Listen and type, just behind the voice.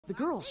The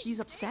girl, she's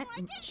upset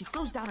and she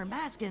throws down her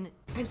mask and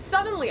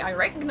suddenly I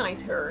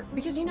recognize her.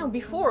 Because, you know,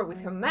 before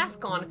with her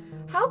mask on,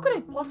 how could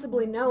I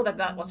possibly know that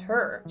that was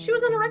her? She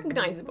was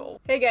unrecognizable.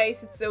 Hey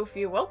guys, it's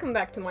Sophie, welcome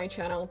back to my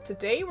channel.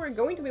 Today we're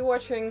going to be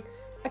watching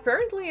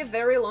apparently a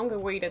very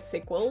long-awaited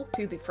sequel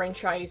to the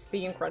franchise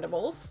The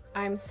Incredibles.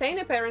 I'm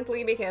saying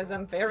apparently because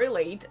I'm very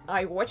late.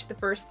 I watched the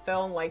first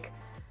film like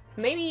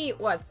maybe,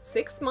 what,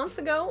 6 months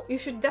ago? You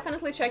should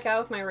definitely check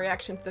out my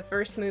reaction to the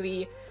first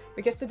movie,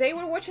 because today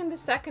we're watching the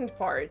second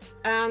part.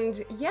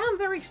 And yeah, I'm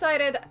very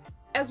excited.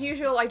 As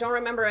usual, I don't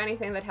remember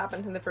anything that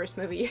happened in the first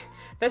movie.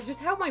 That's just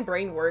how my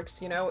brain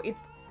works, you know? It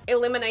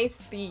eliminates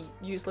the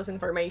useless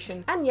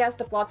information. And yes,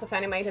 the plots of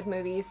animated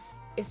movies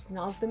is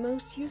not the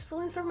most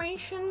useful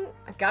information.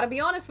 I gotta be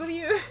honest with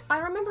you. I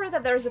remember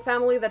that there's a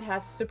family that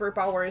has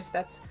superpowers.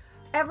 That's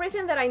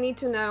everything that I need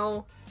to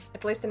know,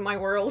 at least in my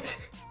world.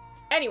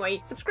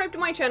 Anyway, subscribe to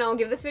my channel,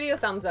 give this video a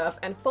thumbs up,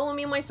 and follow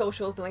me on my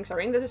socials, the links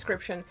are in the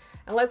description,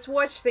 and let's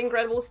watch The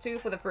Incredibles 2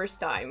 for the first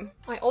time.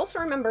 I also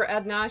remember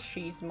Edna,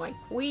 she's my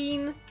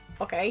queen.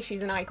 Okay,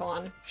 she's an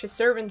icon. She's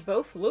serving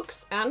both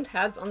looks and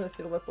heads on the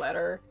silver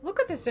platter. Look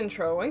at this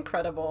intro,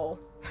 incredible.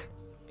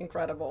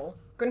 Incredible.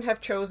 Couldn't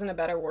have chosen a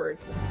better word.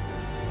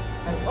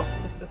 I love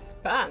the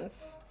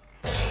suspense.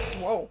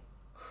 Whoa.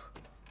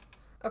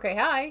 Okay,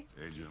 hi.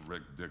 Agent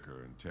Rick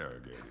Dicker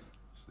interrogated.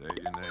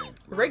 State your name,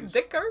 please. Rick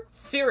Dicker?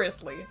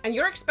 Seriously? And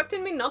you're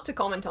expecting me not to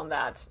comment on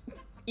that?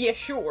 Yeah,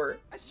 sure.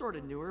 I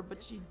sorta knew her,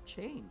 but she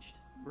changed.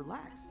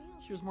 Relaxed.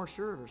 She was more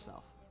sure of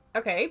herself.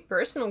 Okay,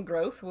 personal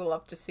growth, we'll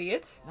love to see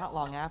it. Not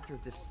long after,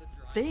 this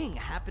thing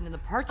happened in the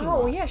parking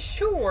lot. Oh yeah,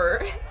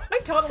 sure. I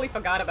totally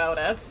forgot about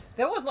it.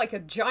 There was like a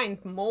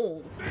giant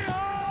mole.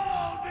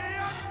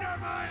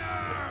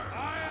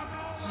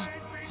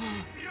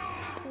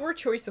 Poor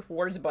choice of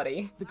words,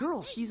 buddy. The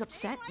girl, she's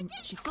upset and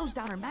she throws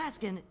down her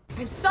mask and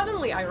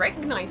suddenly I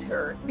recognize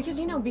her. Because,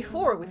 you know,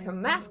 before with her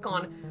mask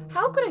on,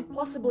 how could I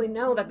possibly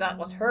know that that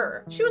was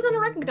her? She was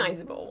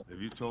unrecognizable.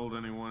 Have you told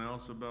anyone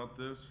else about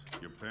this?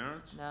 Your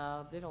parents?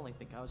 No, they'd only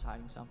think I was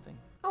hiding something.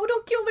 Oh,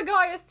 don't kill the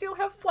guy, I still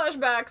have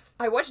flashbacks.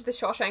 I watched The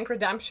Shawshank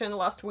Redemption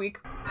last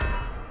week.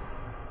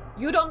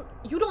 You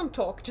don't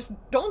talk, just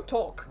don't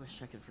talk. I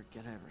wish I could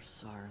forget I ever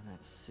saw her in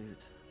that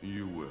suit.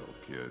 You will,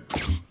 kid.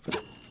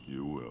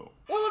 You will.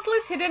 Well, at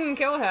least he didn't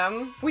kill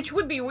him, which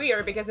would be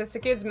weird because it's a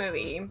kid's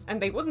movie, and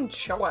they wouldn't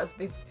show us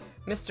this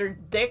Mr.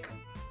 Dick...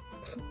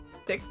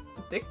 Dick...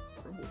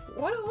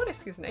 What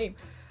is his name?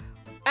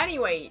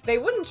 Anyway, they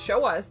wouldn't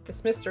show us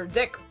this Mr.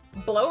 Dick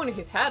blowing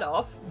his head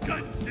off.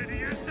 Consider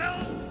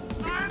yourself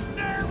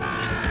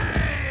undermined!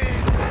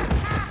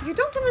 You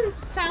don't even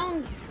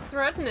sound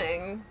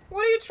threatening.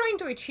 What are you trying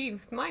to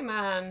achieve, my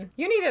man?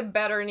 You need a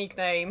better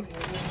nickname.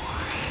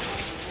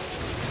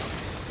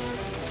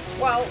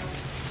 Well,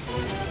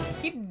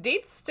 he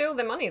did steal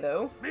the money,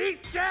 though.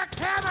 Meet Jack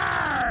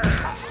Hammer!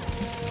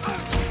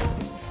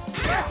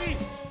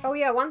 Oh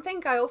yeah, one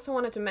thing I also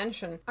wanted to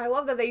mention. I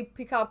love that they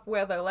pick up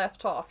where they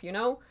left off, you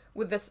know?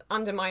 With this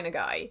Underminer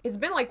guy. It's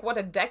been like, what,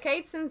 a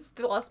decade since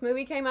the last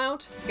movie came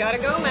out? Gotta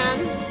go, man.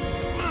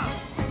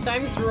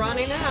 Time's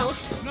running out.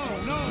 No.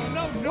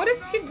 What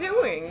is he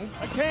doing?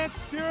 I can't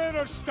steer it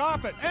or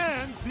stop it,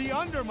 and the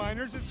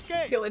Underminers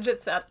escape. He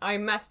legit said, I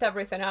messed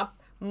everything up.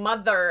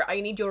 Mother,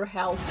 I need your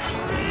help.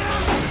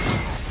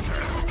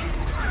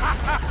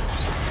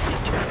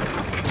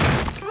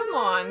 Come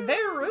on,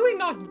 they're really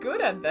not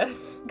good at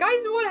this.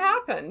 Guys, what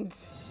happened?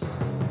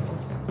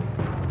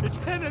 It's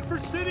headed for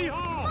City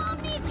Hall. Mom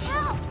needs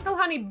help! Oh,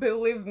 honey,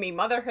 believe me,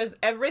 Mother has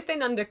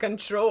everything under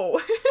control.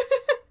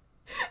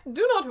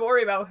 Do not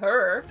worry about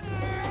her.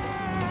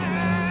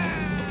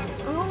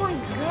 Oh my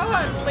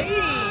god,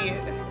 lady!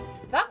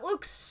 That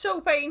looks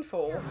so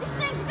painful. This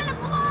thing's gonna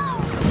blow!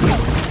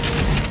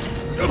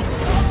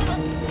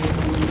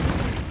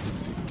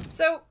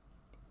 So,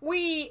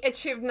 we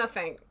achieved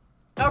nothing.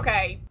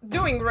 Okay,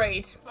 doing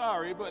great.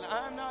 Sorry, but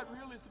I'm not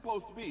really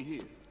supposed to be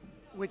here.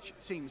 Which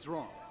seems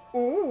wrong.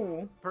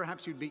 Ooh,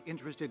 Perhaps you'd be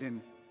interested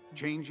in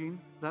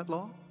changing that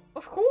law?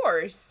 of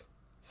course.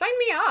 Sign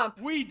me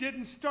up. We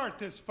didn't start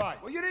this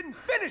fight. Well, you didn't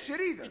finish it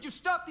either. Did you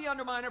stop the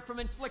Underminer from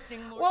inflicting...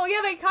 Well,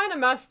 yeah, they kind of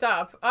messed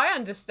up. I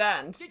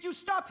understand. Did you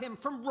stop him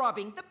from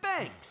robbing the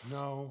banks?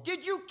 No.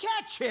 Did you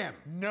catch him?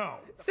 No.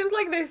 Seems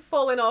like they've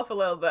fallen off a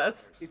little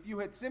bit. If you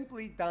had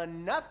simply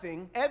done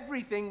nothing,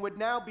 everything would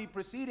now be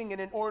proceeding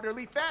in an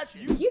orderly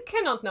fashion. You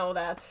cannot know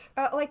that.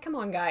 Like, come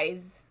on,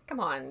 guys.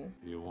 Come on.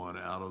 You want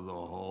out of the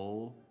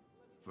hole?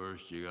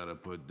 First, you gotta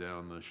put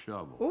down the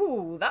shovel.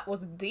 Ooh, that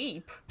was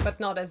deep. But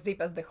not as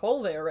deep as the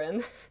hole they're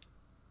in.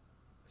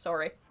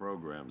 Sorry.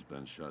 Program's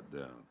been shut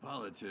down.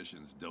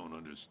 Politicians don't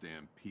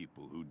understand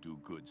people who do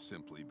good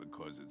simply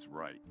because it's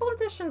right.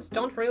 Politicians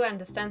don't really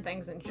understand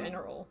things in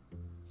general.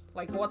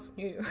 Like, what's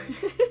new?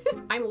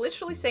 I'm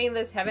literally saying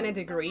this having a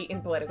degree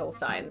in political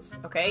science,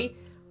 okay?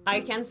 I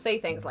can say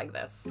things like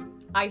this.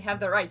 I have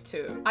the right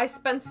to. I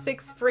spent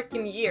 6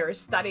 freaking years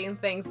studying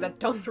things that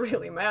don't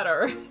really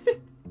matter.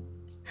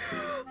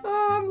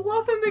 I'm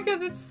laughing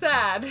because it's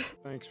sad.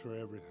 Thanks for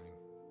everything,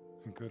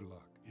 and good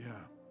luck. Yeah,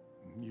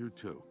 you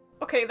too.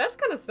 Okay, that's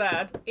kind of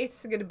sad.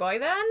 It's goodbye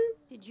then?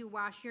 Did you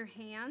wash your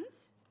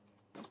hands?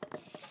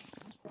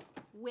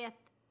 With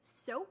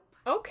soap?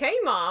 Okay,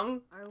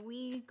 Mom. Are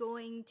we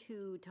going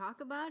to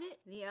talk about it?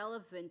 The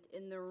elephant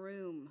in the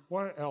room.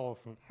 What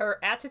elephant? Her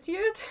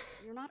attitude?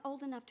 You're not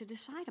old enough to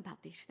decide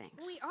about these things.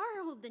 We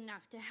are old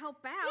enough to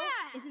help out.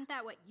 Yeah. Isn't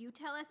that what you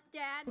tell us,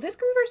 Dad? This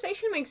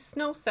conversation makes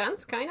no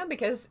sense, kinda,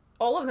 because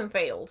all of them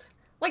failed.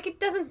 Like, it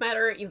doesn't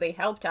matter if they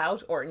helped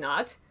out or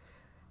not.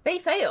 They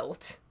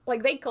failed.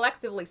 Like, they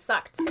collectively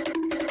sucked.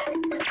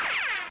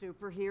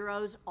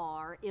 Superheroes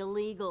are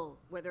illegal.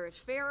 Whether it's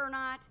fair or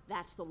not,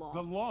 that's the law.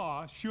 The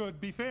law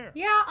should be fair.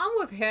 Yeah, I'm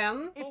with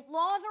him. If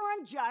laws are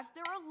unjust,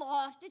 there are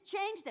laws to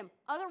change them.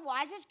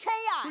 Otherwise, it's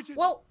chaos.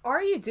 Well,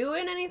 are you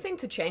doing anything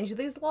to change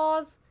these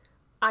laws?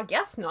 I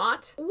guess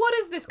not. What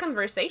is this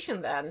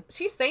conversation then?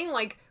 She's saying,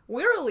 like,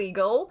 we're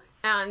illegal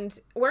and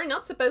we're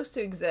not supposed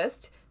to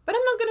exist, but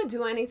I'm not gonna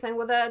do anything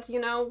with it, you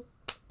know?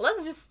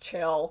 Let's just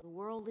chill. The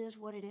world is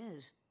what it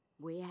is.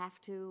 We have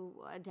to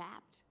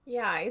adapt.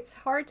 Yeah, it's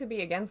hard to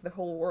be against the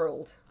whole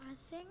world. Are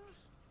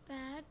things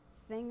bad?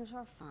 Things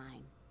are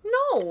fine.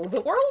 No,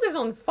 the world is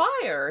on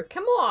fire.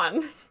 Come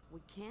on. We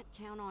can't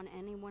count on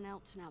anyone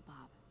else now,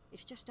 Bob.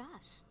 It's just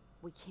us.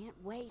 We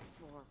can't wait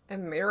for A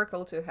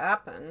miracle to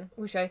happen,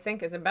 which I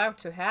think is about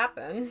to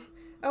happen.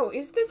 Oh,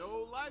 is this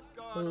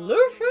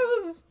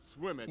Lucius?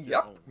 Swim at your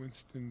Yup. own.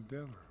 Winston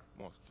Deller.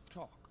 Wants to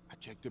talk. I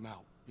checked him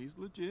out. He's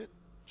legit.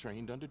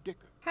 Trained under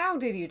Dicker. How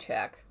did you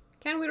check?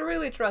 Can we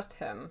really trust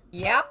him?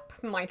 Yep,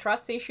 my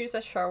trust issues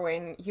are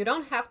showing. You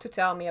don't have to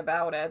tell me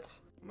about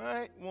it.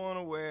 Might want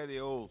to wear the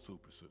old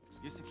super suits.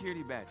 Your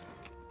security badges.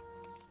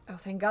 Oh,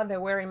 thank God they're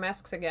wearing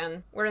masks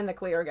again. We're in the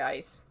clear,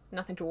 guys.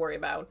 Nothing to worry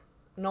about.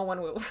 No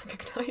one will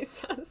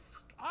recognize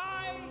us.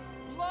 I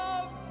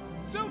love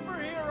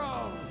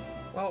superheroes!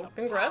 Well,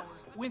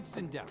 congrats.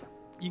 Winston Deller.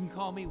 You can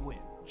call me Win.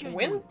 Win?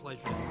 Genuine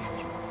pleasure to meet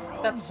you.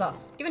 That's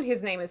sus. Even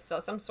his name is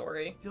sus, I'm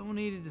sorry.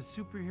 Donated to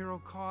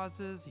superhero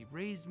causes. He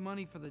raised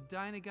money for the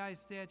Dynaguy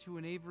statue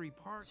in Avery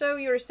Park. So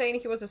you're saying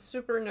he was a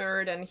super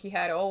nerd and he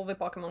had all the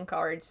Pokemon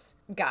cards.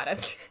 Got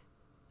it.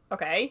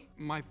 Okay.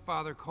 My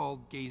father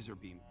called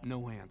Gazerbeam.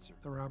 No answer.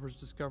 The robbers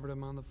discovered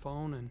him on the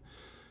phone and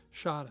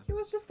shot him. He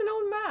was just an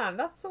old man.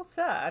 That's so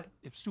sad.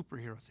 If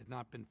superheroes had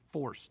not been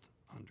forced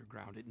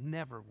underground, it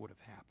never would have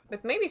happened.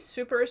 But maybe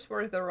supers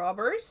were the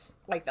robbers?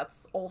 Like,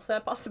 that's also a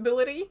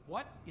possibility?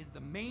 What is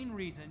the main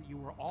reason you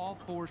were all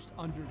forced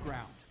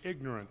underground?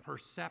 Ignorant.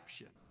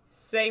 Perception.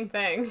 Same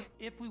thing.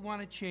 If we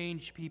want to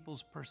change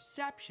people's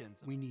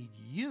perceptions, we need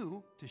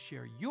you to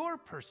share your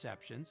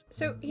perceptions.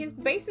 So he's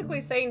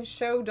basically saying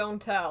show, don't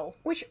tell.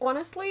 Which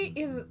honestly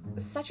is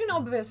such an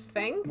obvious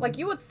thing. Like,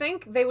 you would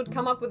think they would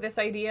come up with this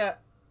idea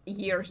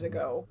years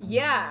ago.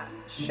 Yeah,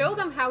 show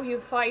them how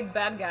you fight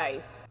bad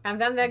guys, and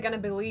then they're gonna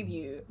believe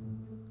you.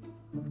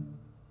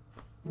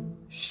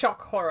 Shock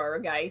horror,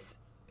 guys.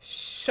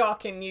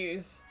 Shocking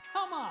news.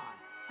 Come on,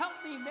 help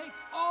me make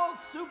all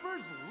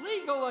supers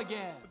legal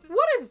again.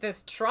 What is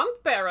this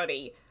Trump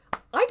parody?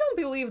 I don't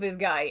believe this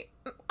guy.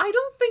 I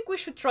don't think we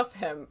should trust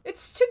him.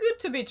 It's too good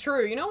to be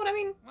true, you know what I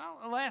mean? Well,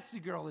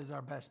 Elastigirl is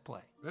our best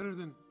play. Better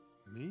than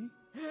me?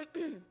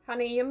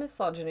 Honey, your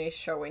misogyny is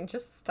showing.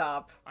 Just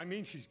stop. I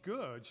mean, she's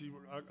good. She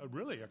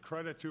really a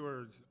credit to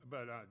her,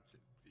 but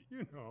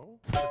you know.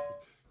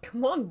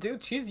 Come on,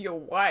 dude. She's your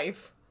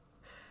wife.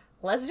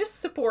 Let's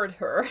just support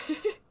her.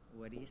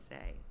 What do you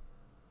say?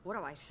 What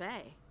do I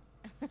say?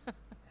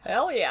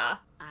 Hell yeah.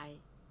 I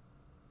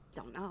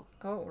don't know.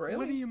 Oh, really?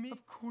 What do you mean?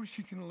 Of course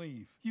you can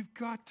leave. You've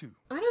got to.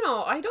 I don't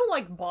know. I don't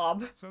like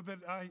Bob. So that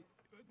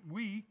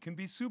we can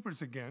be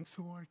supers again,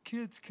 so our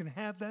kids can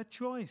have that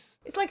choice.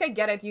 It's like, I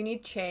get it, you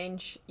need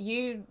change.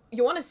 You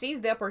want to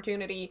seize the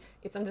opportunity,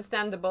 it's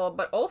understandable,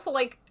 but also,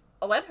 like,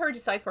 let her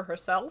decide for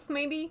herself,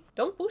 maybe?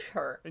 Don't push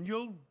her. And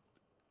you'll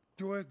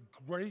do a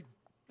great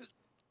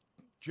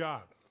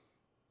job.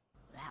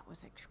 That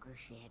was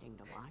excruciating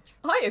to watch.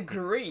 I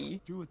agree.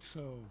 Do it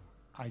so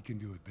I can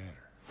do it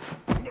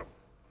better.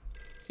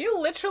 He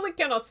literally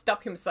cannot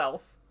stop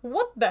himself.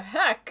 What the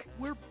heck?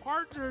 We're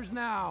partners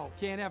now.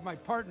 Can't have my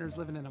partners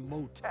living in a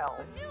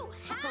motel.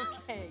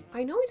 Okay.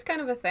 I know it's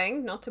kind of a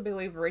thing not to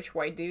believe rich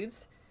white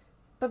dudes,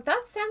 but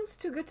that sounds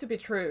too good to be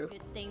true.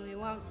 Good thing we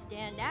won't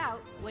stand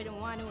out. Wouldn't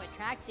want to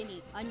attract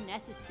any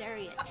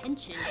unnecessary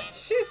attention.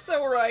 She's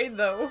so right,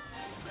 though.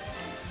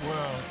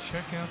 Well,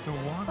 check out the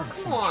water.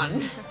 Oh, come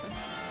on.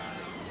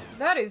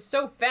 That is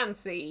so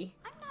fancy.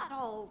 I'm not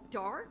all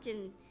dark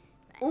and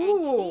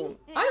Ooh,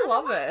 angsty. I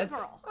love What's the it.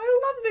 girl? I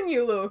love the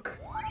new look.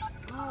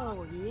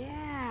 Oh,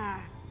 yeah.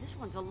 This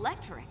one's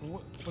electric.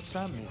 What's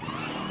that mean?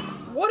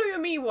 What do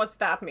you mean, what's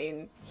that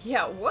mean?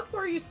 Yeah, what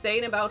were you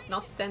saying about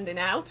not standing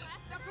out?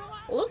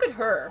 Look at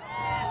her.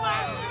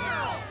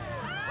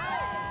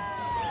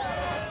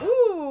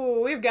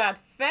 Ooh, we've got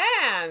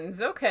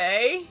fans,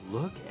 okay.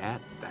 Look at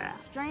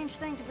that. Strange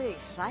thing to be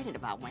excited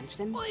about,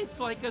 Winston. Well, it's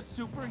like a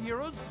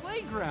superhero's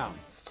playground.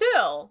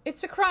 Still,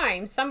 it's a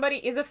crime.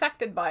 Somebody is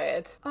affected by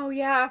it. Oh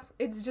yeah,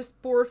 it's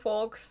just poor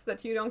folks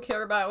that you don't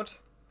care about.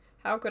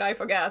 How could I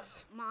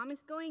forget? Mom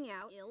is going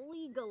out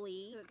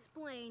illegally to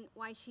explain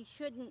why she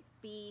shouldn't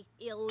be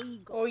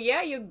illegal. Oh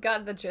yeah, you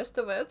got the gist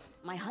of it.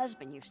 My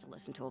husband used to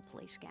listen to a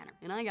police scanner,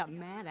 and I got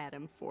mad at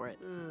him for it.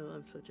 Oh,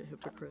 I'm such a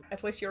hypocrite.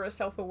 At least you're a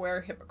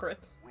self-aware hypocrite.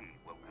 We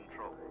will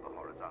control the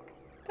horizontal.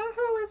 The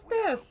hell is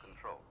this?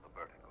 Control the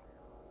vertical.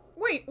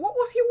 Wait, what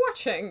was he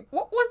watching?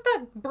 What was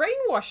that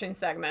brainwashing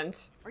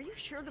segment? Are you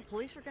sure the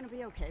police are gonna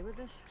be okay with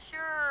this?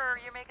 Sure,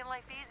 you're making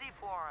life easy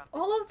for him.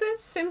 All of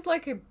this seems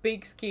like a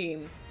big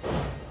scheme.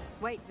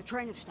 Wait, the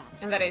train has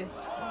stopped. And that is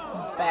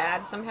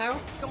bad somehow?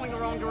 It's going the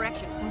wrong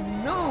direction. Oh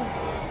no!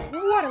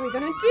 What are we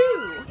gonna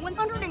do?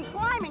 100 and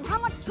climbing! How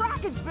much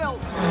track is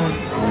built?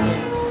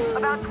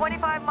 About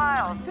 25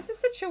 miles. This is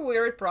such a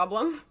weird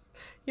problem.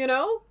 You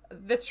know?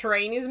 The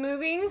train is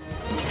moving.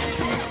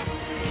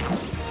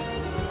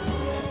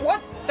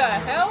 What the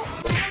hell?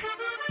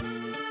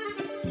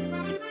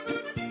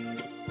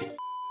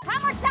 How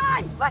much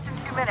time? Less than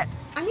 2 minutes.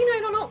 I mean, I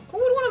don't know. Who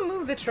would want to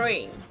move the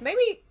train?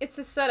 Maybe it's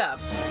a setup.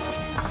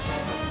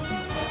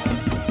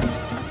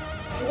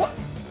 What?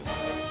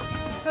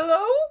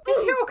 Hello?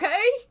 Is he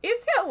okay?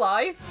 Is he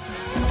alive?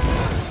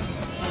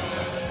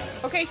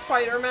 Okay,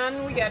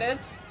 Spider-Man, we get it.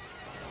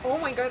 Oh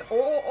my god.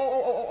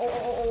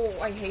 Oh,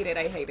 I hate it,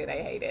 I hate it, I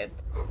hate it.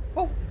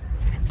 Oh!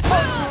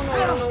 Oh,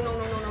 no.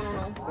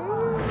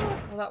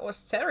 Well, that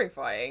was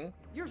terrifying.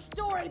 Your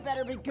story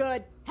better be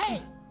good.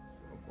 Hey!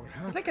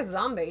 It's like a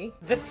zombie.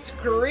 The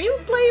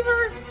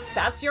Screenslaver?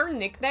 That's your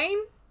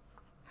nickname?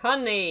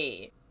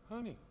 Honey.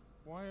 Honey,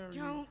 why are you...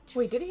 Don't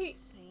Wait, did he...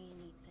 say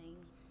anything.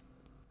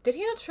 Did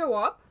he not show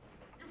up?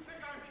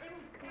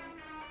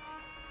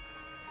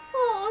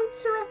 Oh,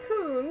 it's a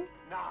raccoon.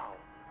 Now.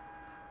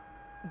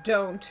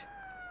 Don't.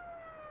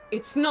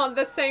 It's not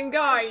the same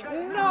guy.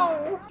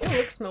 No. He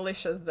looks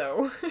malicious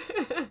though.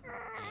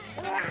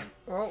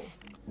 Oh.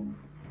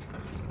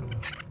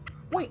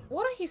 Wait,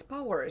 what are his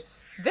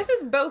powers? This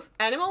is both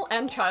animal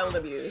and child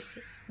abuse.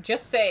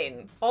 Just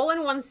saying. All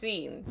in one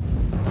scene.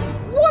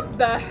 What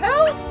the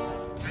hell?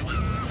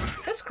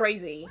 That's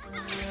crazy.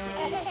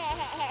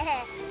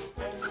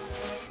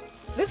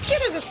 This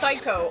kid is a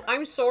psycho.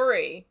 I'm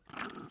sorry.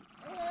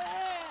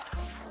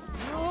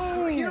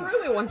 Oh, he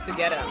really wants to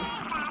get him.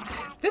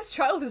 This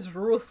child is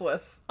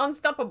ruthless.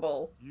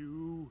 Unstoppable.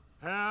 You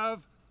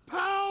have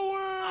power!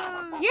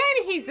 Yeah,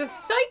 and he's a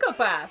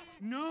psychopath.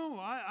 No,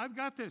 I've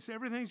got this.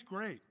 Everything's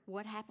great.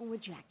 What happened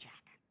with Jack?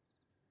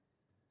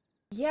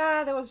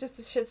 Yeah, there was just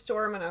a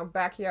shitstorm in our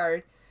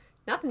backyard.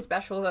 Nothing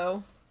special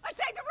though. I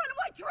saved a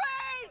runaway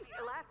train!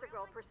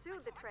 Elastigirl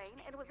pursued the train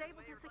and was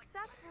able to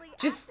successfully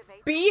Just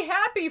activate... be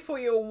happy for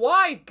your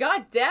wife,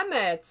 god damn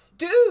it!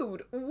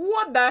 Dude,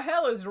 what the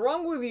hell is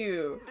wrong with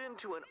you?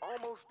 Into an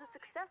almost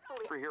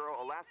successfully superhero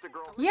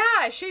Elastigirl.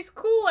 Yeah, she's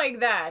cool like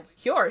that.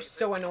 You're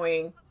so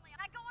annoying.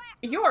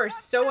 You're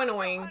so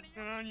annoying.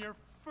 And on your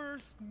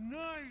first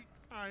night,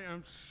 I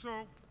am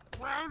so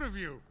proud of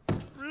you.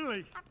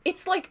 Really.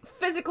 It's like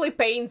physically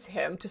pains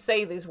him to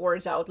say these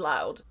words out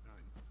loud.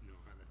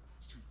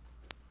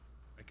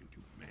 I can do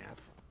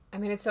math. I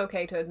mean, it's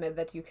okay to admit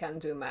that you can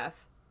do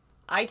math.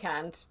 I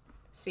can't.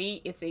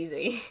 See, it's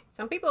easy.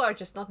 Some people are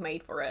just not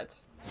made for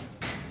it.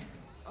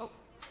 Oh.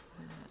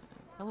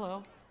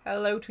 Hello.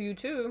 Hello to you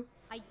too.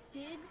 I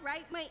did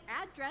write my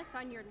address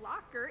on your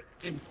locker.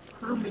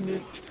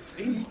 Impermanent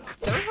ink.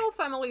 Their whole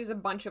family is a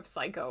bunch of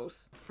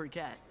psychos.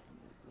 Forget.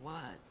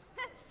 What?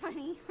 That's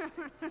funny.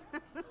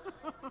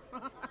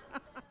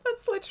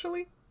 That's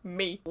literally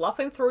me.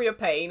 Laughing through your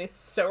pain is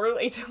so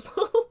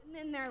relatable. And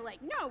then they're like,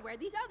 no, wear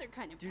these other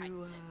kind of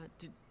tights.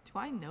 Do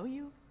I know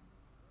you?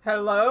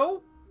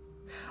 Hello?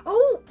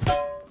 Oh!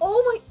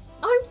 Oh my...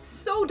 I'm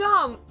so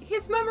dumb.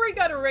 His memory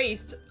got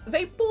erased.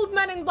 They pulled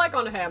Men in Black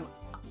on him.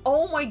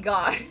 Oh my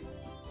god.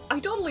 I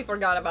totally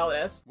forgot about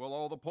it. Well,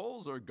 all the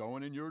polls are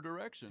going in your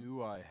direction.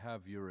 Do I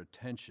have your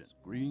attention?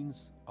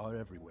 Screens are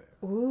everywhere.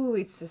 Ooh,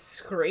 it's a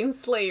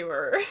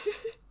screenslaver.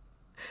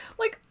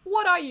 Like,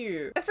 what are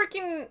you? A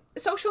freaking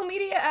social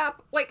media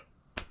app? Like,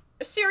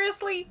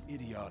 seriously?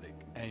 Idiotic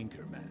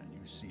anchor man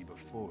you see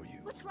before you.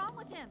 What's wrong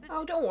with him?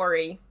 Oh, don't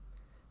worry.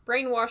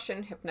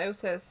 Brainwashing,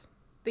 hypnosis,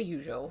 the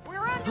usual. We're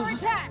under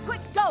attack! Quick,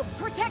 go!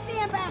 Protect the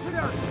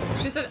ambassador!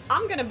 She said,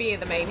 I'm gonna be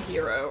the main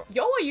hero.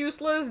 Y'all are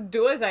useless,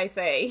 do as I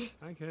say.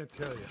 I can't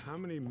tell you how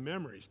many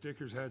memory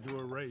stickers had to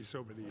erase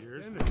over the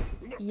years.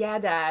 Yeah,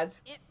 Dad.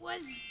 It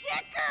was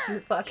Dicker! You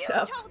fucked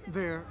up.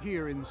 They're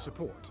here in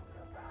support.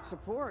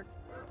 Support?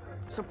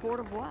 Support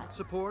of what?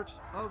 Support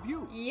of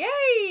you.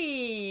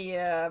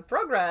 Yay!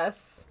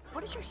 Progress.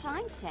 What does your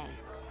sign say?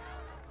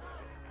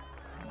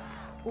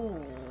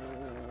 Ooh,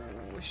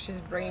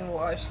 she's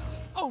brainwashed.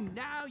 Oh,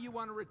 now you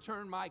want to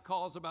return my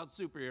calls about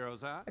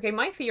superheroes, huh? Okay,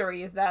 my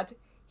theory is that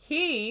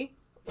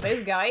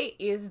this guy,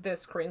 is the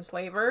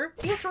screenslaver.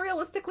 Because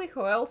realistically,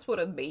 who else would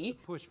it be?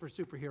 Push for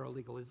superhero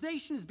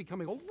legalization is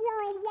becoming a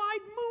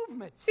worldwide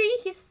movement. See,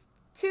 he's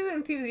too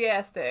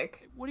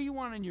enthusiastic. What do you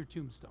want on your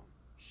tombstone?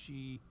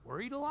 She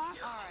worried a lot?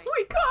 Oh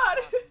my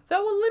god! That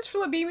would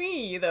literally be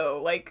me,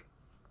 though. Like,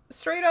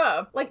 straight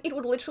up. Like, it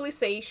would literally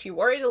say she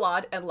worried a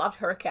lot and loved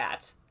her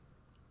cat.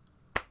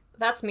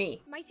 That's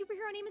me. My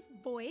superhero name is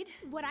Boyd.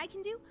 What I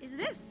can do is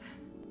this.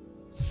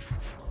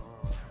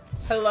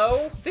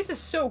 Hello? This is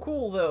so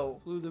cool,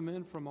 though. Flew them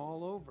in from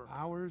all over.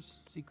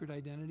 Powers, secret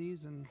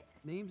identities, and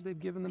names they've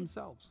given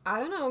themselves. I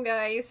don't know,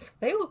 guys.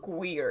 They look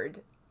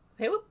weird.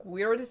 They look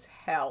weird as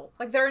hell.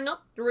 Like, they're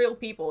not real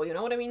people, you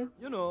know what I mean?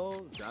 You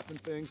know,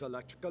 zapping things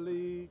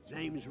electrically.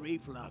 Name's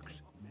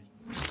Reflux.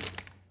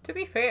 To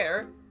be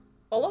fair,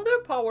 all of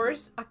their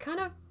powers are kind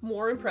of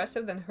more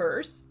impressive than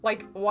hers.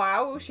 Like,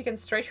 wow, she can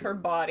stretch her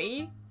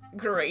body.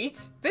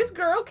 Great. This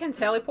girl can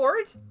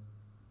teleport.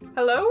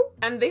 Hello?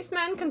 And this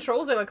man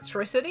controls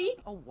electricity?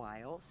 A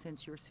while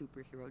since your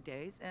superhero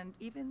days, and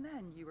even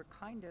then you were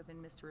kind of in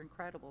Mr.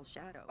 Incredible's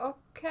shadow.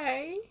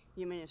 Okay.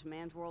 You mean it's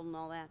man's world and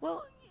all that?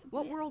 Well,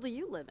 what world do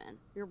you live in?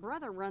 Your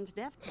brother runs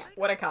Def Tech.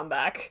 What a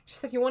comeback. She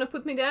said, you want to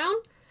put me down?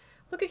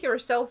 Look at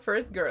yourself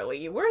first,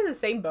 girlie. We're in the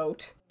same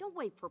boat. Don't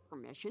wait for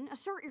permission.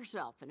 Assert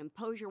yourself and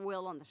impose your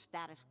will on the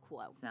status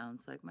quo.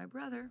 Sounds like my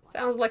brother.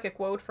 Sounds like a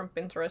quote from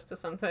Pinterest or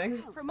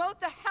something.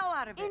 Promote the hell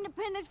out of it.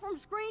 Independence from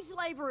screen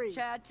slavery.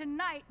 Chad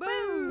tonight.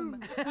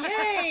 Boom!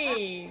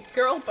 Yay!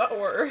 Girl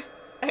power,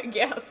 I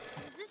guess.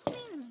 Does this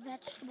mean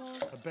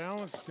vegetables? A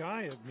balanced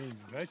diet means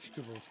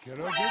vegetables,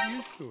 kiddo. Get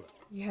used to it.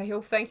 Yeah,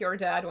 you'll thank your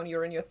dad when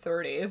you're in your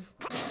 30s.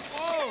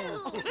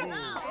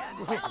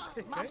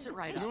 Mops it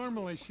right up.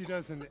 Normally, she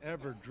doesn't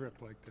ever drip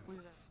like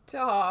this.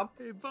 Stop.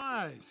 Hey,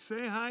 Vi,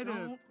 say hi to...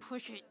 Don't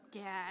push it,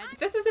 Dad.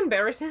 This is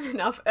embarrassing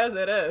enough as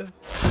it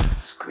is.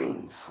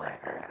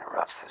 Screenslaver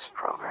interrupts this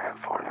program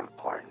for an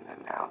important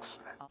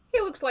announcement. He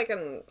looks like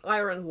an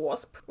iron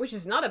wasp, which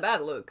is not a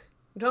bad look.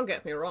 Don't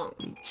get me wrong.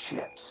 Eat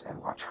chips and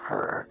watch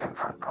her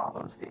confront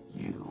problems that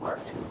you are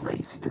too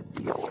lazy to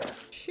deal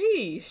with.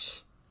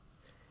 Sheesh.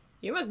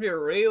 You must be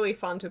really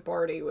fun to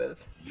party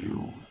with.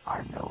 You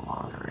are no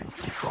longer in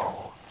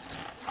control.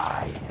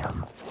 I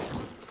am.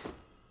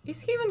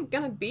 Is he even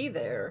gonna be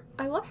there?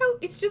 I love how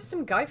it's just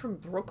some guy from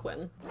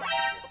Brooklyn.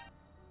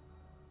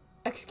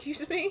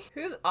 Excuse me?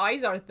 Whose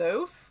eyes are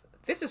those?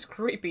 This is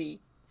creepy.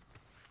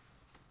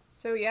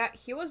 So yeah,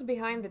 he was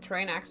behind the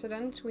train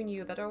accident. We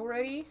knew that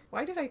already.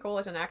 Why did I call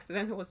it an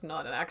accident? It was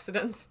not an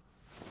accident.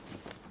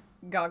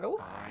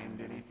 Goggles?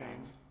 Find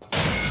anything?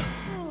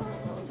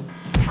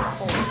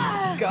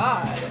 Oh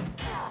god.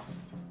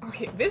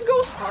 Okay, this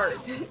goes hard.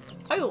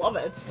 I love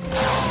it.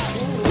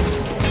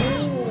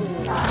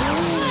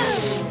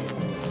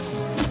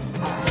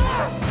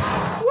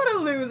 What a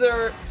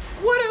loser.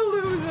 What a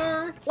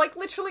loser. Like,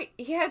 literally,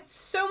 he had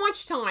so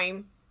much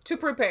time to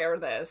prepare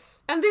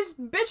this. And this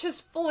bitch is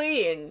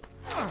fleeing.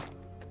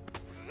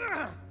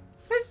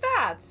 Who's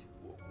that?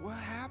 What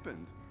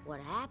happened? What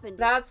happened?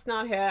 That's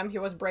not him. He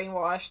was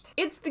brainwashed.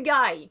 It's the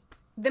guy.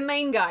 The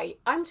main guy.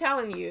 I'm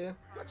telling you.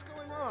 What's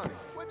going on?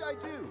 What did I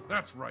do?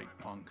 That's right,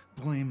 punk.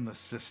 Blame the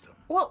system.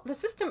 Well, the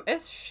system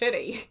is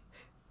shitty.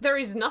 There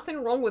is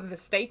nothing wrong with the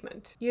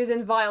statement.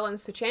 Using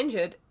violence to change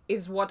it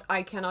is what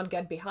I cannot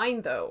get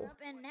behind, though.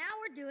 And now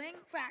we're doing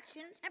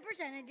fractions and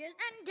percentages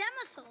and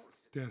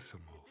decimals.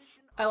 Decimals.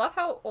 I love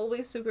how all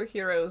these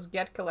superheroes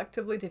get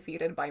collectively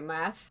defeated by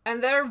math,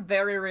 and they're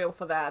very real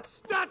for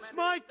that. That's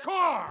my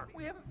car!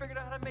 We haven't figured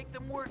out how to make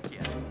them work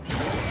yet.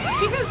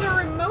 He has a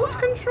remote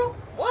control?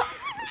 What?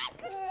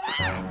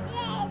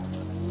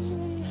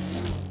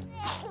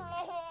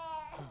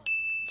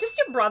 Just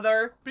your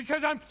brother.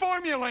 Because I'm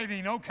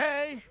formulating,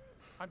 okay?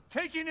 I'm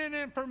taking in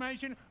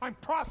information, I'm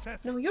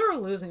processing. No, you're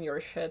losing your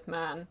shit,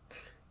 man.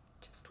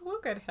 Just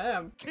look at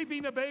him.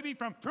 Keeping the baby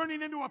from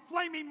turning into a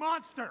flaming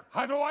monster.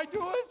 How do I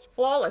do it?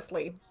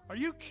 Flawlessly. Are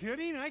you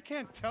kidding? I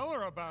can't tell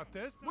her about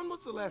this. When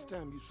was the last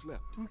time you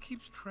slept? Who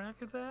keeps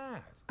track of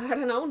that? I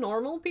don't know,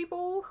 normal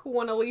people who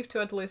want to live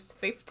to at least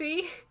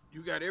 50?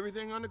 You got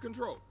everything under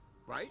control,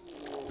 right?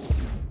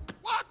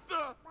 What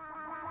the?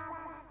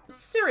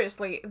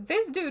 Seriously,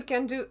 this dude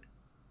can do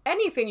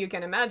anything you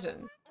can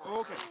imagine.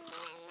 Okay.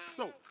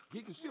 So,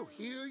 he can still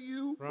hear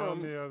you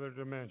From the other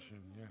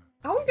dimension, yeah.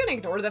 Are we gonna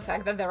ignore the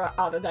fact that there are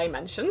other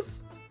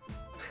dimensions?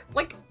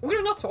 Like,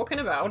 we're not talking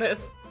about it.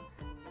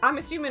 I'm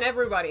assuming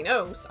everybody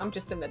knows. I'm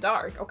just in the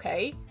dark,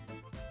 okay?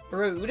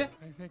 Rude.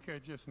 I think I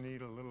just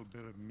need a little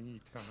bit of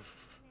me time.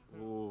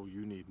 Oh,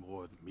 you need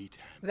more than me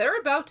time. They're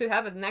about to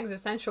have an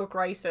existential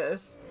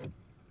crisis.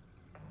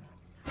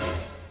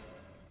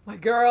 My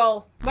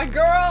girl! My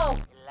girl!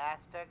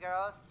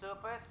 Elastigirl's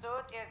super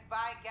suit is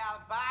by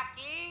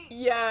Galbaki.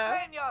 Yeah,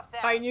 Train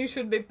yourself. I knew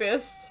she'd be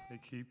pissed. They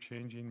keep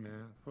changing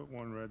math. Put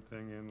one red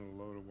thing in and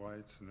a load of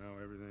whites, and now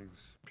everything's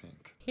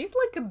pink. He's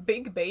like a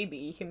big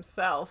baby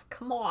himself.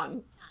 Come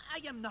on.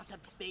 I am not a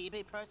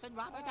baby person,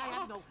 Robert. I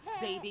have no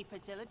baby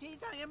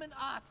facilities. I am an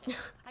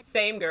artist.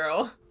 Same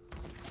girl.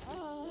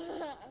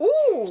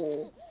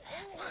 Ooh!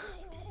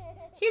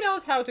 He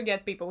knows how to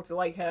get people to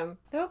like him.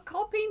 Though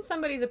copying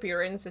somebody's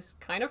appearance is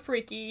kind of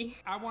freaky.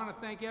 I want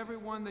to thank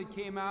everyone that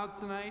came out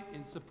tonight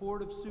in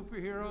support of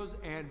superheroes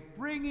and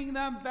bringing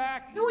them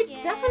back. No, it's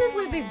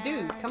definitely this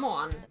dude. Come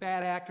on.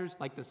 Bad actors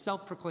like the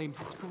self-proclaimed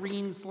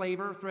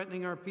screenslaver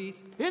threatening our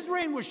peace. His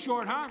reign was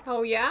short, huh?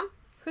 Oh yeah?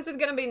 Who's it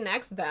gonna be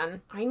next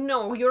then? I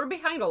know, you're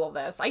behind all of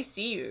this. I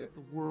see you.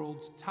 The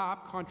world's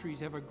top countries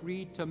have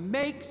agreed to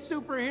make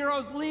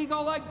superheroes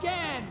legal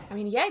again! I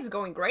mean, yeah, it's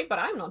going great, but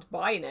I'm not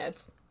buying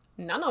it.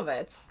 None of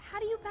it. How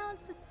do you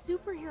balance the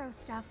superhero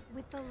stuff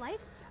with the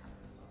life stuff?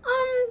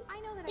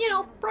 You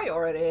know,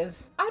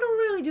 priorities. I don't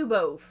really do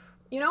both.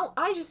 You know,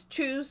 I just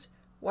choose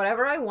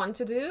whatever I want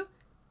to do,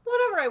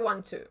 whatever I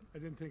want to. I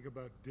didn't think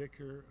about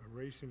Dicker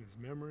erasing his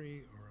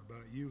memory or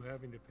about you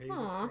having to pay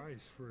Aw. the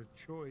price for a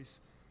choice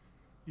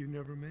you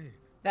never made.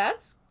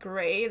 That's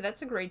great.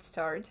 That's a great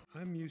start.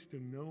 I'm used to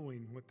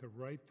knowing what the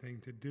right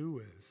thing to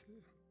do is,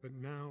 but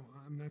now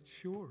I'm not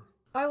sure.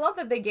 I love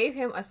that they gave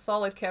him a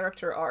solid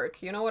character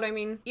arc, you know what I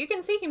mean? You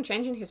can see him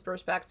changing his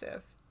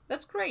perspective.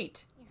 That's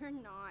great. You're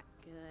not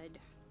good.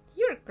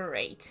 You're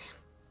great.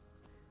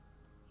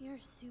 You're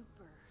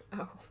super.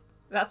 Oh,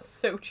 that's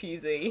so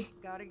cheesy.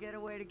 Gotta get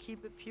away to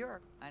keep it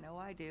pure. I know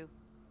I do.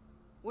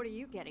 What are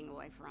you getting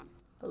away from?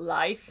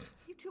 Life.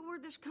 You two were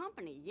this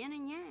company, yin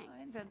and yang.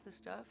 I invent the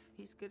stuff.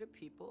 He's good at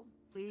people,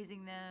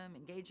 pleasing them,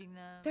 engaging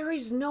them. There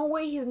is no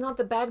way he's not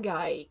the bad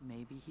guy.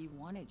 Maybe he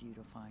wanted you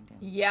to find him.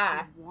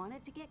 Yeah. He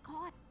wanted to get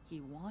caught.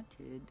 He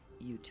wanted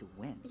you to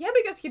win. Yeah,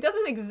 because he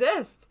doesn't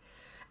exist.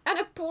 And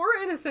a poor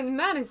innocent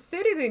man is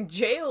sitting in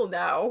jail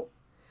now.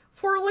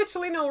 For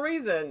literally no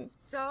reason.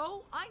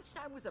 So,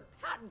 Einstein was a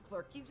patent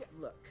clerk.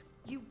 Look,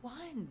 you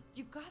won.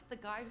 You got the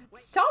guy who...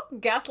 Stop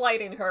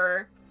gaslighting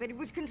her. But it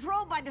was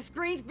controlled by the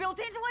screens built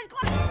into his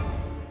glass.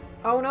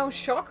 Oh no,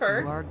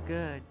 shocker. You are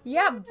good.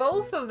 Yeah,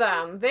 both of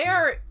them. They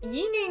are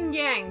yin and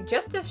yang,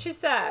 just as she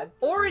said.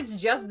 Or it's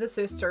just the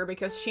sister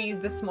because she's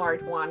the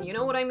smart one, you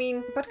know what I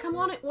mean? But come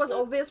on, it was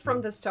obvious from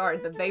the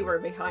start that they were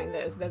behind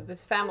this, that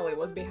this family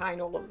was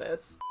behind all of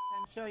this.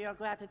 I'm sure your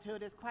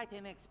gratitude is quite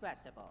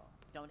inexpressible.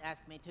 Don't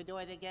ask me to do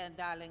it again,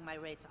 darling. My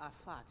rates are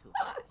far too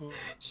high.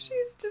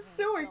 She's just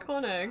so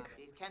iconic.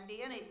 These can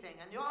be anything,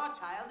 and your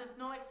child is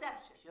no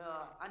exception. Pure,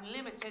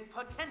 unlimited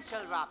potential,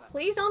 Robert.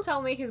 Please don't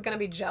tell me he's gonna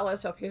be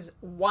jealous of his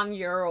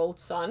 1-year-old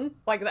son.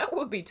 Like, that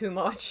would be too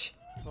much.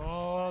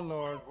 Oh,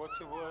 Lord, what is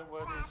he?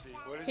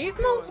 What is He's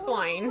he doing?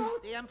 multiplying.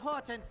 The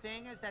important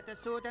thing is that the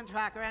student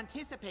tracker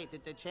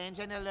anticipated the change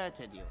and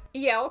alerted you.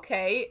 Yeah,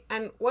 okay.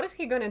 And what is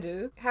he gonna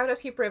do? How does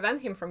he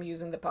prevent him from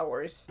using the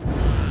powers?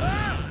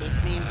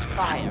 It means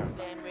fire.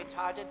 Flame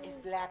retardant is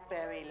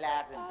blackberry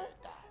lavender,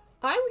 darling.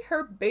 I'm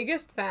her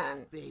biggest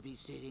fan.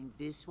 Babysitting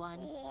this one,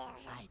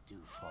 I do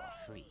for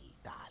free,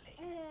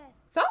 darling.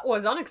 That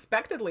was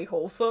unexpectedly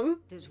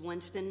wholesome. Does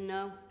Winston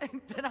know?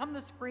 That I'm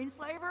the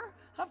screenslaver?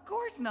 Of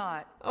course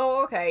not.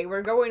 Oh, okay.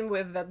 We're going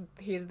with that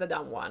he's the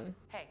dumb one.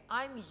 Hey,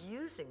 I'm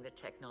using the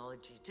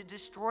technology to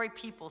destroy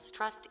people's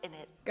trust in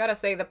it. Gotta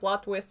say, the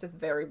plot twist is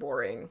very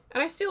boring.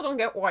 And I still don't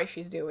get why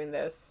she's doing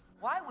this.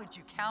 Why would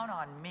you count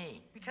on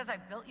me? Because I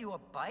built you a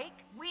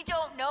bike? We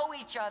don't know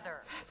each other.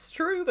 That's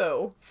true,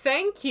 though.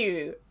 Thank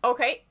you.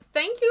 Okay,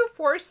 thank you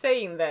for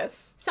saying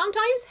this.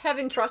 Sometimes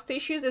having trust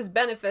issues is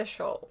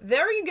beneficial.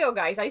 There you go,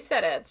 guys. I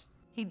said it.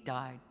 He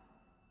died.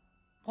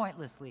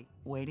 Pointlessly,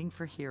 waiting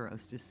for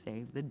heroes to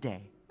save the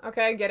day.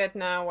 Okay, I get it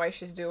now why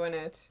she's doing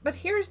it. But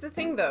here's the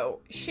thing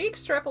though, she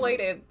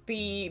extrapolated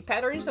the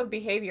patterns of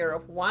behavior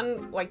of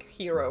one, like,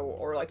 hero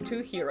or like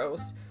 2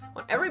 heroes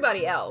on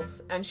everybody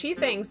else, and she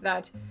thinks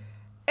that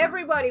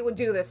everybody would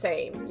do the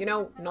same, you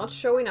know, not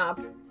showing up,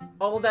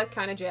 all that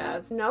kind of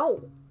jazz.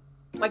 No.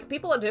 Like,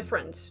 people are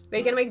different.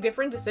 They can make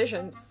different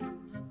decisions.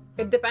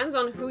 It depends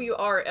on who you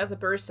are as a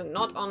person,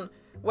 not on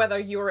whether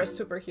you're a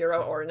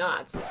superhero or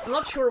not. I'm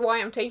not sure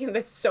why I'm taking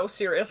this so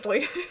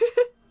seriously.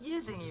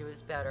 Using you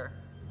is better.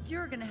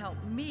 You're gonna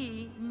help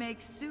me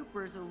make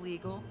supers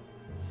illegal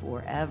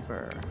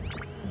forever.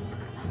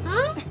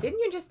 Huh? Didn't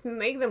you just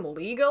make them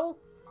legal?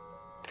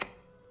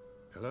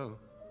 Hello?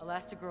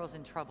 Elastigirl's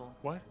in trouble.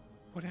 What?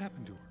 What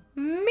happened to her?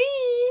 Me?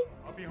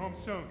 I'll be home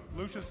soon.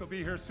 Lucius will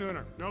be here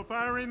sooner. No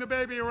firing the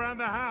baby around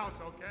the house,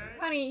 okay?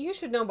 Honey, you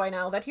should know by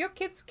now that your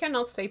kids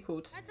cannot say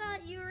poot. I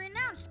thought you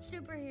renounced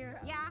superhero.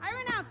 Yeah, I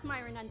renounce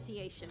my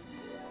renunciation.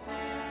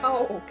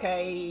 Oh,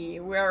 okay.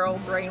 We're all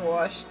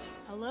brainwashed.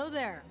 Hello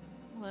there,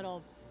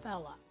 little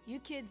fella. You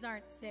kids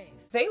aren't safe.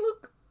 They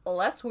look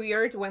less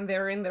weird when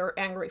they're in their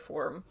angry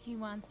form. He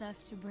wants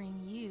us to bring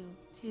you,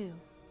 too.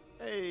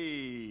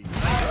 Hey!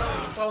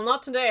 Well,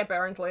 not today,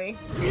 apparently.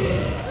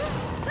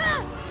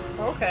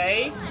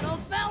 Okay. Little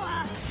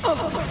fella!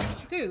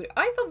 Dude,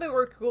 I thought they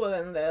were cooler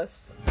than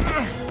this.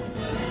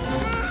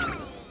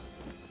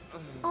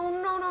 Oh,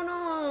 no, no,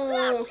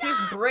 no. He's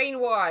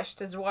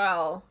brainwashed as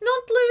well.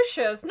 Not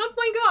Lucius, not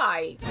my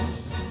guy.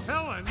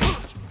 Helen!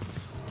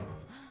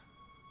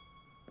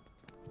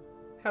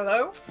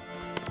 Hello?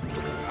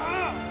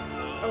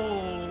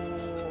 Oh.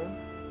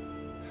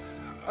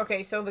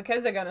 Okay, so the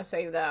kids are gonna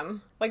save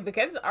them. Like, the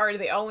kids are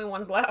the only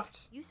ones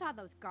left. You saw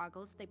those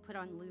goggles they put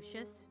on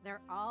Lucius?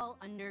 They're all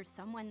under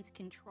someone's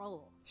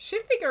control. She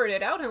figured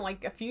it out in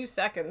like a few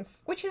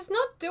seconds, which is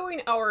not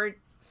doing our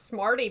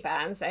smarty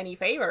pants any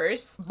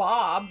favors.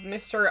 Bob,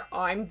 Mr.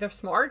 I'm the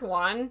smart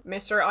one,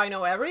 Mr. I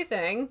know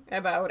everything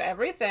about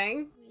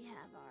everything. We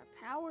have our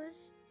powers,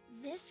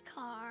 this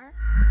car.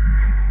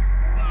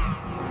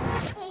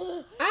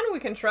 And we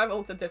can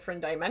travel to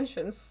different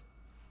dimensions.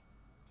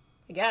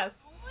 I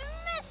guess. We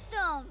missed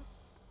him!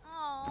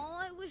 Oh,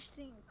 I wish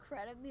the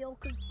Incredible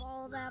could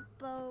follow that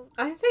boat.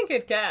 I think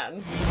it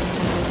can.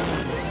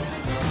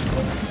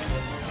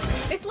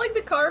 It's like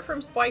the car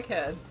from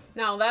Spikeheads.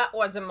 Now that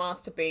was a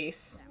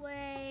masterpiece.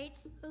 Wait,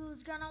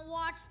 who's gonna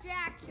watch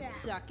Jack Jack?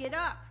 Suck it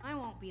up. I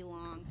won't be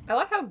long. I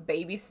like how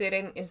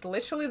babysitting is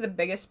literally the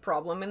biggest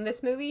problem in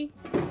this movie.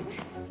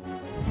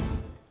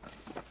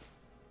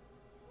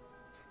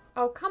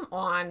 Oh, come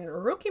on.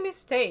 Rookie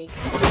mistake.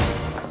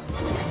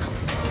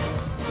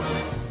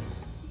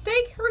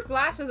 Take her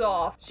glasses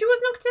off. She was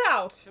knocked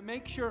out. To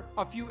make sure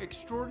a few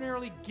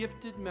extraordinarily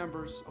gifted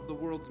members of the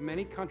world's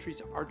many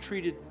countries are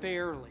treated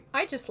fairly.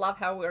 I just love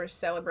how we're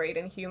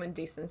celebrating human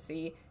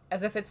decency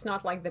as if it's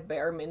not like the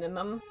bare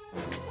minimum.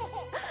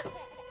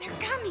 They're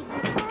coming!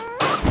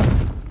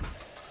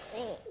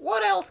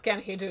 What else can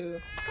he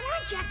do? Come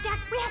on, Jack Jack,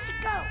 we have to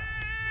go!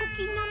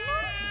 Cookie number?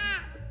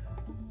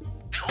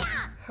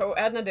 Oh,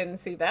 Edna didn't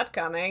see that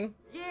coming.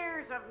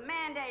 Years of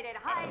mandated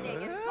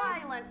hiding and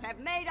silence have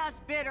made us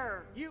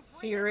bitter.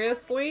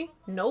 Seriously?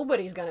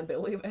 Nobody's gonna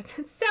believe it.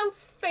 It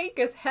sounds fake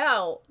as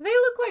hell. They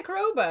look like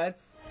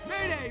robots.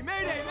 Mayday!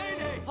 Mayday!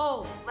 Mayday!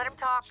 Hold. Let him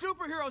talk.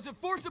 Superheroes have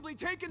forcibly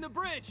taken the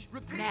bridge.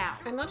 Now.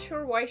 I'm not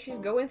sure why she's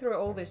going through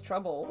all this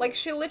trouble. Like,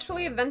 she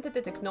literally invented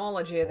the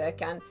technology that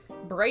can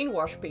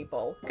brainwash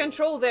people,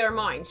 control their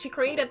minds. She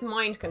created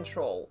mind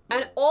control.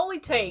 And all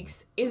it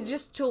takes is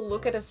just to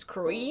look at a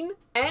screen,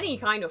 any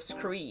kind of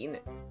screen.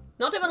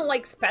 Not even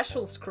like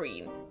special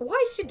screen. Why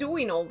is she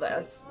doing all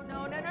this?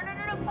 No,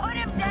 put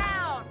him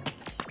down!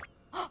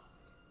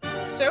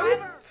 So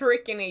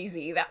freaking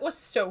easy. That was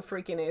so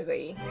freaking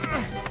easy.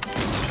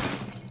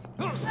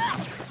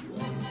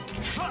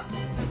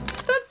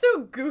 That's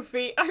so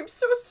goofy. I'm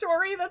so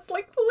sorry. That's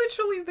like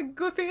literally the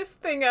goofiest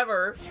thing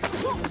ever.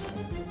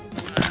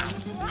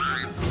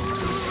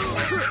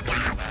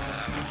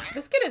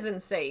 This kid is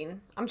insane.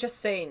 I'm just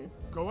saying.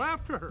 Go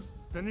after her.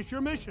 Finish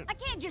your mission. I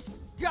can't just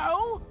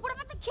go! What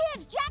about the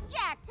kids? Jack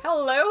Jack!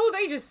 Hello?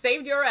 They just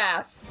saved your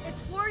ass.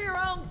 It's for your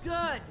own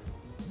good.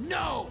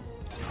 No!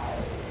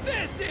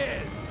 This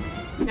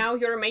is! Now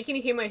you're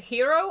making him a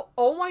hero?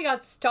 Oh my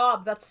god,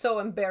 stop. That's so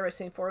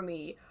embarrassing for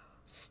me.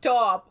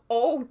 Stop.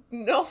 Oh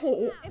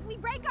no. If we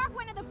break off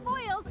one of the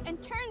foils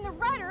and turn the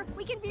rudder,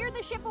 we can veer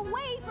the ship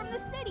away from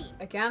the city.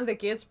 Again, the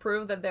kids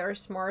prove that they're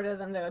smarter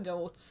than the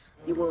adults.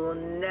 You will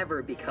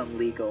never become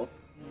legal.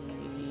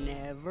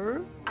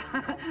 Never?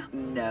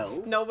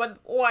 No. No, but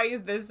why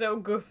is this so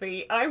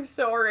goofy? I'm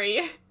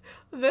sorry.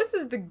 This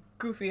is the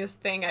goofiest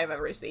thing I've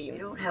ever seen. You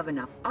don't have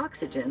enough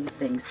oxygen,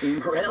 things seem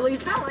really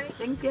silly.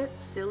 Things get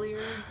sillier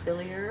and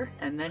sillier,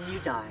 and then you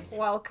die.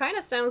 Well,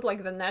 kinda sounds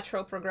like the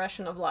natural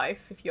progression of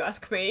life, if you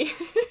ask me.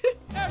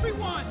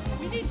 Everyone!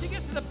 We need to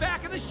get to the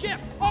back of the ship!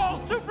 All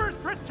supers,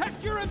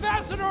 protect your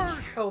ambassadors!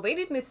 Oh, they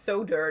did me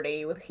so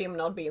dirty with him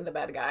not being the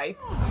bad guy.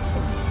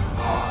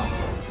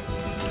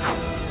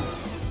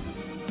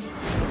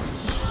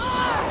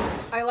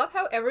 I love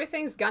how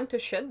everything's gone to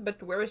shit,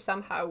 but we're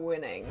somehow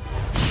winning.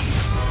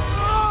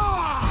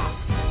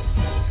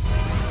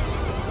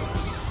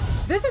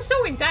 This is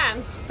so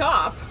intense!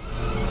 Stop!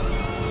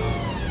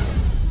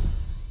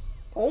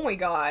 Oh my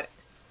god.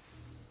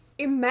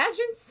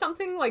 Imagine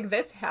something like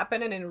this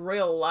happening in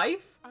real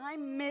life. I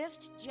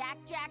missed Jack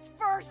Jack's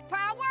first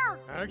power!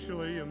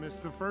 Actually, you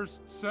missed the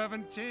first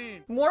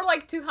 17. More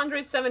like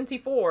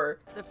 274.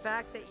 The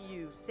fact that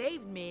you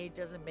saved me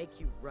doesn't make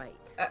you right.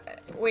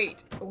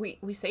 Wait,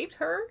 we saved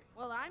her?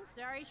 Well, I'm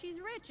sorry she's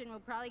rich and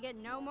will probably get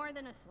no more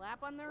than a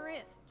slap on the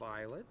wrist.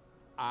 Violet,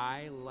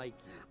 I like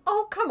you.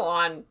 Oh, come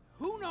on.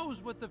 Who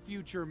knows what the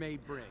future may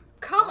bring?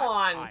 Come But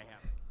on. I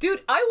have.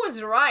 Dude, I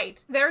was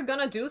right. They're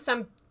gonna do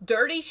some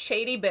dirty,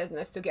 shady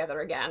business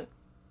together again.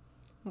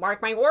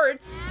 Mark my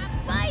words.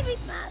 Bye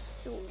with my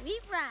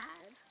sweet ride.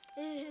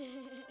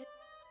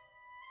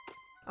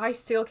 I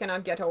still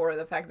cannot get over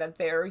the fact that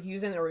they're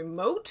using a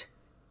remote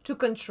to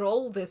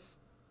control this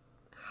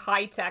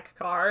high-tech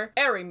car.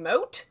 A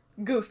remote?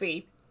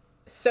 Goofy.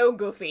 So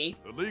goofy.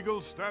 The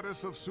legal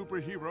status of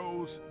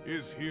superheroes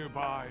is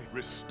hereby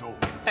restored.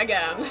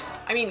 Again.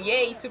 I mean,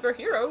 yay,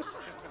 superheroes.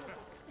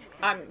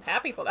 I'm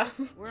happy for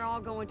them. We're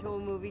all going to a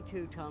movie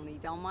too, Tony.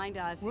 Don't mind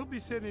us. We'll be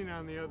sitting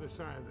on the other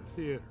side of the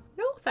theater.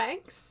 No,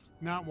 thanks.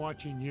 Not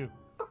watching you.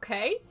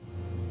 Okay.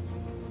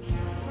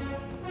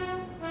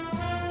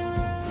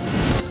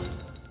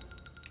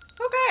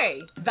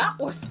 Okay, that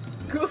was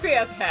goofy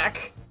as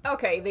heck.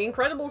 Okay, The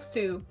Incredibles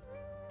 2.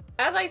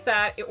 As I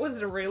said, it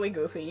was really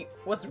goofy,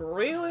 was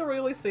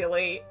really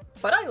silly,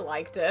 but I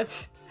liked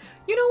it.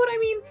 You know what I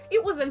mean?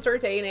 It was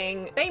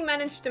entertaining, they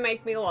managed to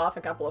make me laugh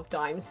a couple of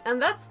times,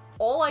 and that's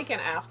all I can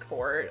ask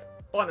for,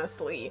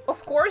 honestly.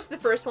 Of course, the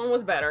first one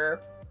was better.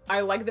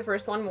 I like the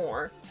first one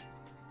more.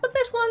 But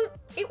this one,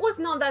 it was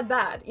not that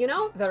bad, you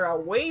know? There are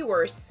way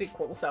worse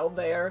sequels out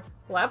there,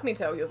 let me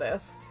tell you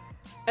this.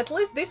 At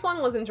least this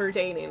one was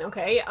entertaining,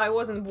 okay? I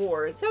wasn't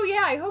bored. So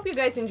yeah, I hope you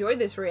guys enjoyed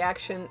this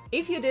reaction.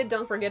 If you did,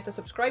 don't forget to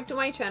subscribe to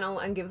my channel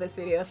and give this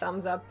video a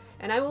thumbs up.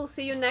 And I will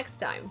see you next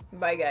time.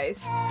 Bye,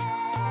 guys.